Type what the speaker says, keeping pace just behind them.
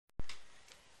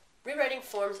Rewriting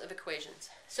forms of equations.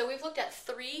 So we've looked at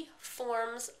three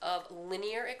forms of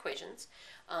linear equations,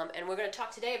 and we're going to talk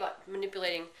today about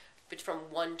manipulating from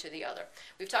one to the other.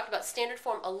 We've talked about standard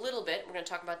form a little bit. We're going to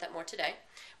talk about that more today.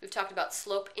 We've talked about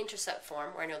slope-intercept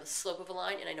form, where I know the slope of a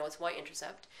line and I know its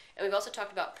y-intercept. And we've also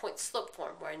talked about point-slope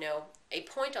form, where I know a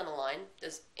point on the line,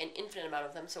 there's an infinite amount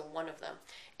of them, so one of them,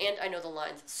 and I know the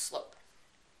line's slope.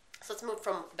 So let's move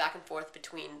from back and forth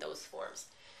between those forms.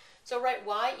 So write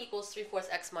y equals 3/4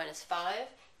 x minus 5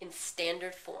 in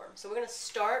standard form. So we're going to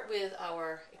start with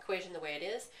our equation the way it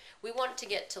is. We want it to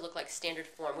get to look like standard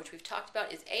form, which we've talked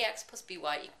about is ax plus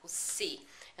by equals c.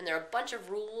 And there are a bunch of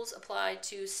rules applied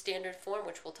to standard form,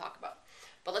 which we'll talk about.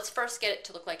 But let's first get it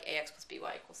to look like ax plus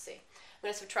by equals c. I'm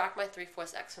going to subtract my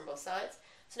 3/4 x from both sides.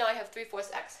 So now I have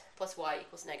 3/4 x plus y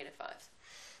equals negative 5.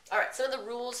 All right, some of the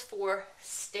rules for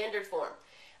standard form.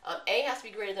 A has to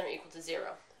be greater than or equal to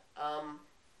 0.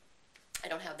 I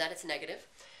don't have that, it's negative.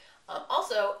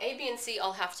 Also, a, b, and c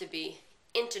all have to be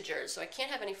integers, so I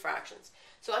can't have any fractions.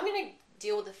 So I'm going to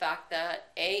deal with the fact that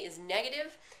a is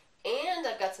negative, and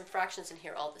I've got some fractions in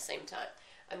here all at the same time.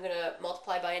 I'm going to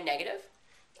multiply by a negative.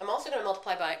 I'm also going to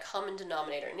multiply by a common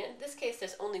denominator, and in this case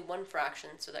there's only one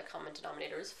fraction, so that common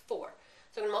denominator is 4.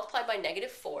 So I'm going to multiply by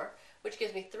negative 4, which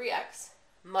gives me 3x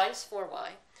minus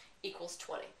 4y equals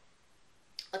 20.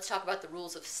 Let's talk about the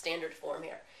rules of standard form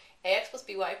here. Ax plus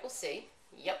by equals c.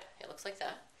 Yep, it looks like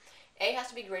that. A has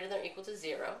to be greater than or equal to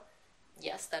 0.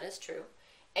 Yes, that is true.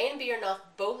 A and b are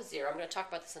not both 0. I'm going to talk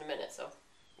about this in a minute, so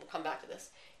we'll come back to this.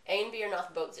 A and b are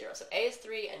not both 0. So a is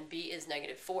 3 and b is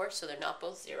negative 4, so they're not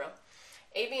both 0.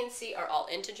 A, b, and c are all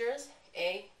integers.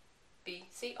 A, b,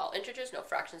 c, all integers, no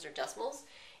fractions or decimals.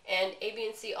 And a, b,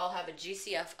 and c all have a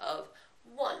GCF of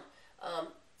 1.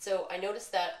 So I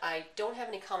noticed that I don't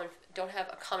have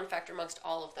a common factor amongst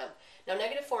all of them. Now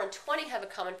negative 4 and 20 have a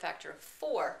common factor of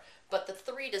 4, but the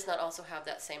 3 does not also have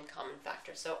that same common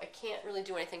factor. So I can't really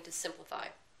do anything to simplify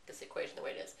this equation the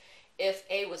way it is. If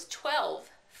a was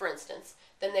 12, for instance,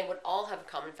 then they would all have a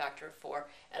common factor of 4,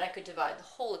 and I could divide the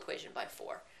whole equation by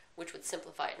 4, which would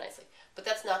simplify it nicely. But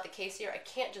that's not the case here. I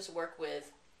can't just work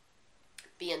with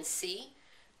b and c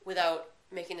without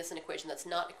making this an equation that's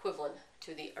not equivalent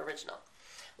to the original.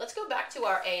 Let's go back to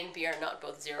our a and b are not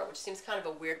both 0, which seems kind of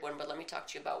a weird one, but let me talk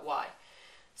to you about why.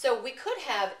 So we could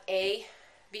have a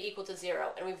be equal to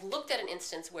 0, and we've looked at an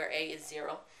instance where a is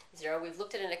 0. We've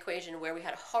looked at an equation where we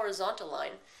had a horizontal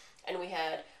line, and we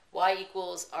had y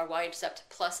equals our y-intercept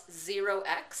plus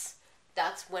 0x.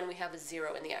 That's when we have a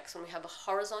 0 in the x, when we have a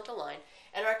horizontal line,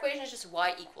 and our equation is just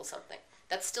y equals something.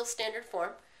 That's still standard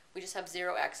form. We just have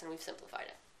 0x, and we've simplified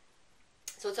it.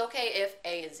 So it's okay if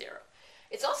a is 0.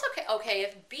 It's also okay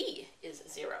if b is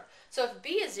 0. So if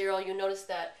b is 0, you notice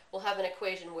that we'll have an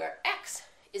equation where x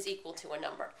is equal to a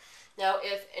number. Now,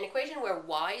 if an equation where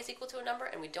y is equal to a number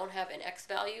and we don't have an x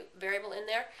variable in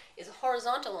there is a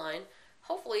horizontal line,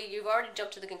 hopefully you've already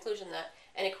jumped to the conclusion that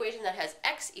an equation that has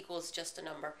x equals just a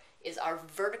number is our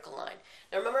vertical line.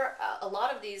 Now remember, a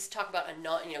lot of these talk about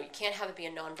you can't have it be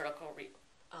a non-vertical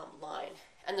line.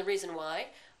 And the reason why,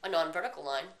 a non-vertical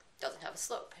line doesn't have a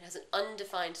slope. It has an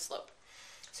undefined slope.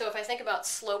 So if I think about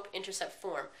slope-intercept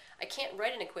form, I can't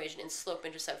write an equation in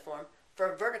slope-intercept form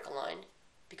for a vertical line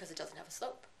because it doesn't have a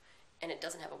slope, and it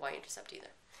doesn't have a y-intercept either.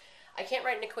 I can't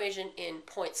write an equation in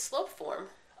point-slope form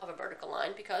of a vertical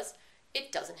line because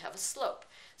it doesn't have a slope.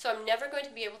 So I'm never going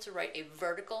to be able to write a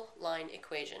vertical line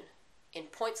equation in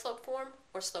point-slope form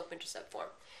or slope-intercept form.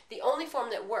 The only form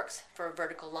that works for a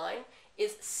vertical line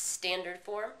is standard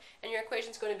form, and your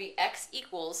equation is going to be x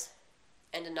equals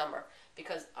and a number,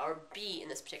 because our b in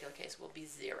this particular case will be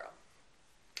 0.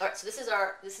 All right, so this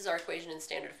is our equation in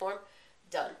standard form.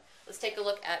 Done. Let's take a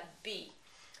look at b.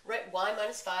 Write y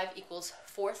minus 5 equals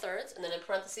 4/3, and then in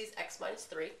parentheses x minus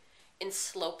 3 in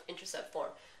slope-intercept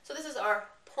form. So this is our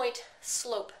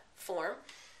point-slope form.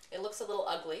 It looks a little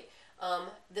ugly.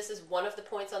 This is one of the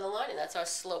points on the line, and that's our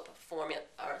slope formula,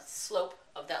 our slope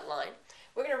of that line.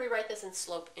 We're going to rewrite this in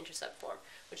slope-intercept form,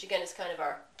 which again is kind of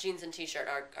our jeans and t-shirt,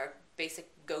 our basic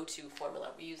go-to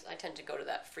formula. I tend to go to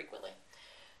that frequently.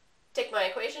 Take my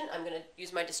equation. I'm going to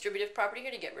use my distributive property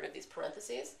here to get rid of these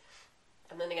parentheses.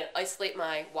 I'm then going to isolate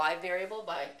my y variable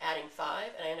by adding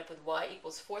 5, and I end up with y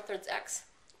equals 4/3 x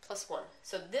plus 1.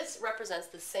 So this represents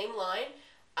the same line.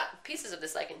 Pieces of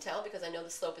this I can tell because I know the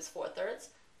slope is 4/3.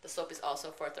 The slope is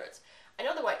also 4/3. I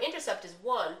know the y-intercept is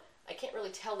 1. I can't really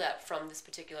tell that from this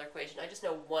particular equation. I just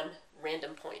know one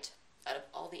random point out of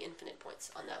all the infinite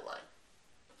points on that line.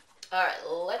 All right,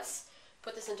 let's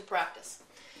put this into practice.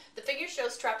 The figure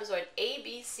shows trapezoid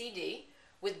ABCD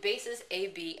with bases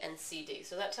AB and CD.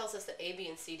 So that tells us that AB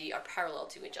and CD are parallel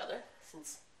to each other,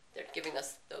 since They're giving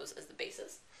us those as the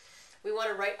basis. We want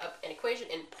to write up an equation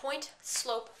in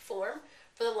point-slope form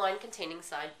for the line containing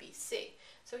side BC.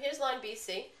 So here's line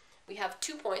BC. We have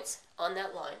 2 points on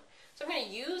that line. So I'm going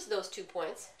to use those 2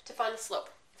 points to find the slope.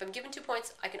 If I'm given 2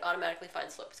 points, I can automatically find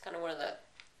the slope. It's kind of one of the,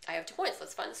 I have 2 points,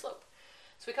 let's find the slope.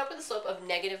 So we come up with the slope of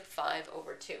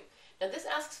 -5/2. Now this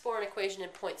asks for an equation in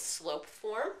point-slope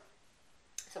form.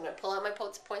 So I'm going to pull out my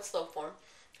point-slope form.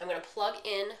 I'm going to plug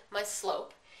in my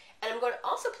slope. And I'm going to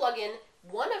also plug in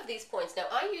one of these points. Now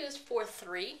I used 4,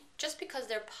 3 just because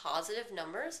they're positive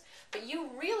numbers, but you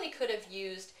really could have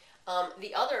used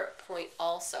the other point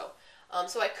also.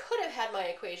 So I could have had my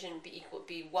equation be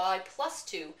y plus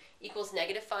 2 equals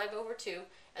 -5/2,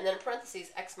 and then in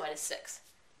parentheses x minus 6.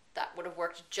 That would have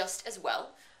worked just as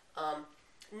well.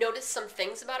 Notice some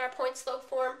things about our point-slope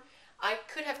form. I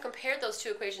could have compared those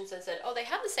 2 equations and said, oh, they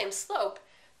have the same slope,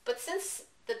 but since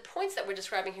the points that we're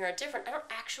describing here are different, I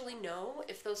don't actually know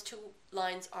if those 2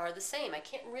 lines are the same. I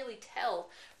can't really tell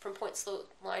from point-slope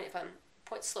line if I'm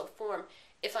point-slope form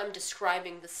if I'm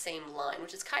describing the same line,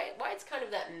 which is why it's kind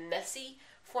of that messy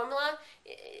formula.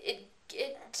 It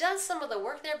does some of the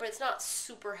work there, but it's not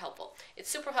super helpful. It's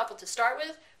super helpful to start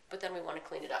with, but then we want to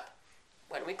clean it up.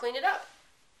 When we clean it up,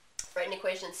 write an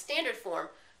equation in standard form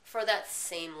for that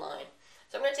same line.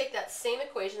 So I'm going to take that same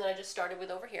equation that I just started with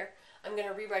over here. I'm going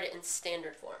to rewrite it in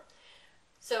standard form.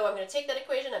 So I'm going to take that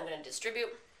equation, I'm going to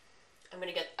distribute. I'm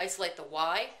going to isolate the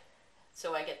y,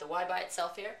 so I get the y by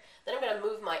itself here. Then I'm going to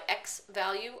move my x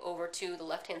value over to the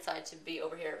left-hand side to be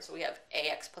over here. So we have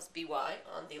ax plus by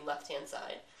on the left-hand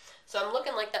side. So I'm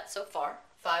looking like that so far.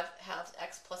 5/2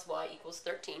 x plus y equals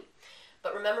 13.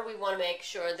 But remember, we want to make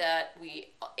sure that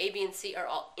a, b, and c are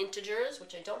all integers,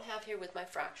 which I don't have here with my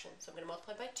fraction. So I'm going to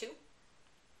multiply by 2.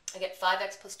 I get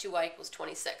 5x plus 2y equals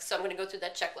 26. So I'm going to go through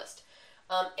that checklist.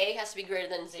 A has to be greater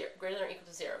than or equal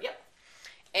to 0. Yep.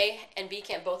 A and b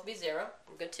can't both be 0.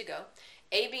 I'm good to go.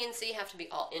 A, b, and c have to be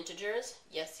all integers.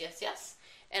 Yes, yes, yes.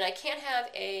 And I can't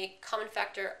have a common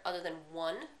factor other than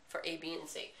 1 for a, b, and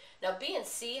c. Now b and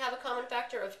c have a common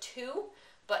factor of 2,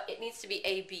 but it needs to be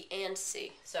a, b, and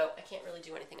c. So I can't really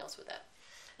do anything else with that.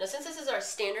 Now since this is our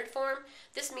standard form,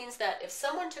 this means that if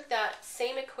someone took that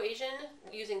same equation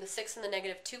using the 6 and the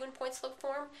 -2 in point-slope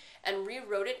form and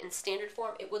rewrote it in standard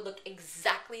form, it would look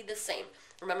exactly the same.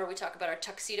 Remember, we talk about our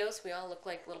tuxedos. We all look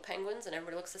like little penguins and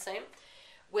everybody looks the same.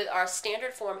 With our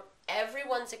standard form,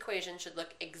 everyone's equation should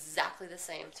look exactly the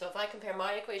same. So if I compare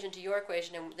my equation to your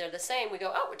equation and they're the same, we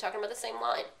go, oh, we're talking about the same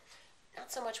line.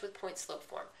 Not so much with point-slope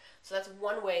form. So that's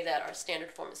one way that our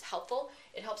standard form is helpful.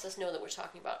 It helps us know that we're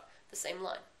talking about the same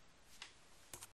line.